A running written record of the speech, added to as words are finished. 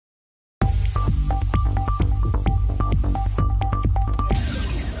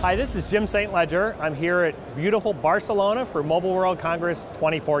Hi, this is Jim St. Ledger. I'm here at beautiful Barcelona for Mobile World Congress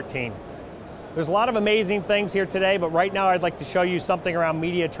 2014. There's a lot of amazing things here today, but right now I'd like to show you something around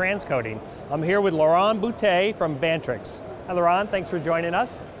media transcoding. I'm here with Laurent Boutet from Vantrix. Hi Laurent, thanks for joining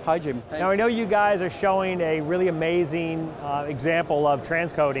us. Hi Jim. Thanks. Now I know you guys are showing a really amazing example of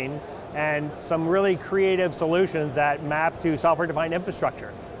transcoding and some really creative solutions that map to software-defined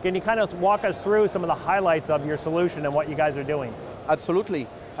infrastructure. Can you kind of walk us through some of the highlights of your solution and what you guys are doing? Absolutely.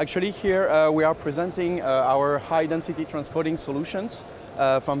 Actually here we are presenting our high-density transcoding solutions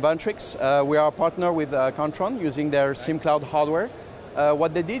from Vantrix. We are a partner with Contron using their SimCloud hardware.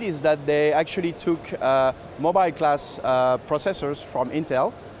 What they did is that they actually took mobile class processors from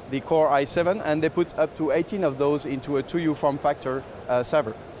Intel, the Core i7, and they put up to 18 of those into a 2U form factor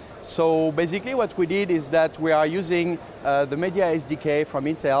server. So basically what we did is that we are using the Media SDK from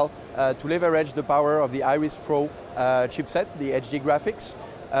Intel to leverage the power of the Iris Pro chipset, the HD graphics.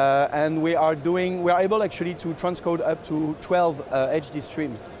 And we are able actually to transcode up to 12 HD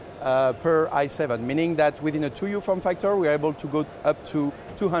streams per i7, meaning that within a 2U form factor, we are able to go up to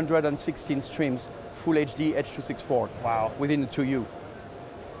 216 streams full HD H.264. Wow. Within the 2U.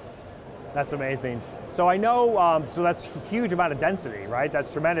 That's amazing. So I know, so that's a huge amount of density, right?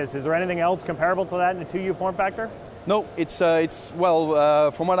 That's tremendous. Is there anything else comparable to that in a 2U form factor? No,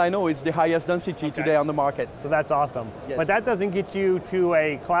 from what I know, it's the highest density today on the market. So that's awesome. Yes. But that doesn't get you to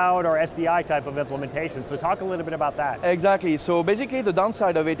a cloud or SDI type of implementation. So talk a little bit about that. Exactly. So basically the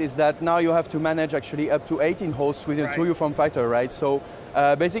downside of it is that now you have to manage actually up to 18 hosts within a 2U form factor, right? So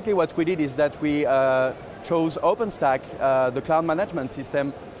basically what we did is that we chose OpenStack, the cloud management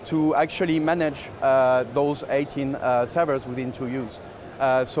system, to actually manage those 18 servers within 2Us.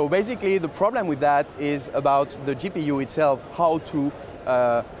 So basically the problem with that is about the GPU itself, how to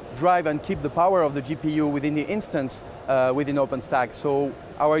drive and keep the power of the GPU within the instance within OpenStack. So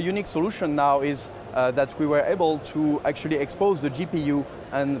our unique solution now is that we were able to actually expose the GPU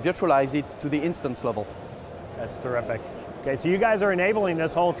and virtualize it to the instance level. That's terrific. Okay, so you guys are enabling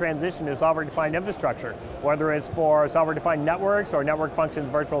this whole transition to software-defined infrastructure, whether it's for software-defined networks or network functions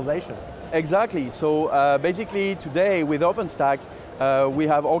virtualization. Exactly, so basically today with OpenStack, we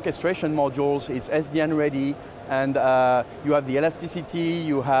have orchestration modules, it's SDN ready, and you have the elasticity,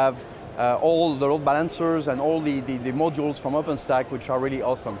 you have all the load balancers and all the modules from OpenStack, which are really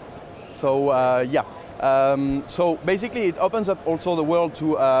awesome. So so basically it opens up also the world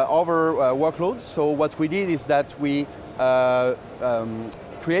to other workloads. So what we did is that we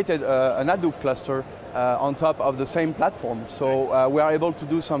created an Hadoop cluster on top of the same platform. So we are able to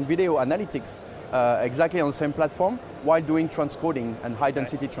do some video analytics exactly on the same platform while doing transcoding and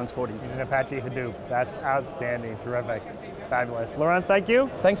high-density transcoding. Using Apache Hadoop. That's outstanding, terrific, fabulous. Laurent, thank you.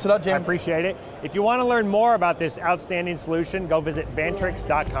 Thanks a lot, Jim. I appreciate it. If you want to learn more about this outstanding solution, go visit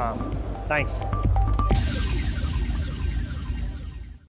vantrix.com. Thanks.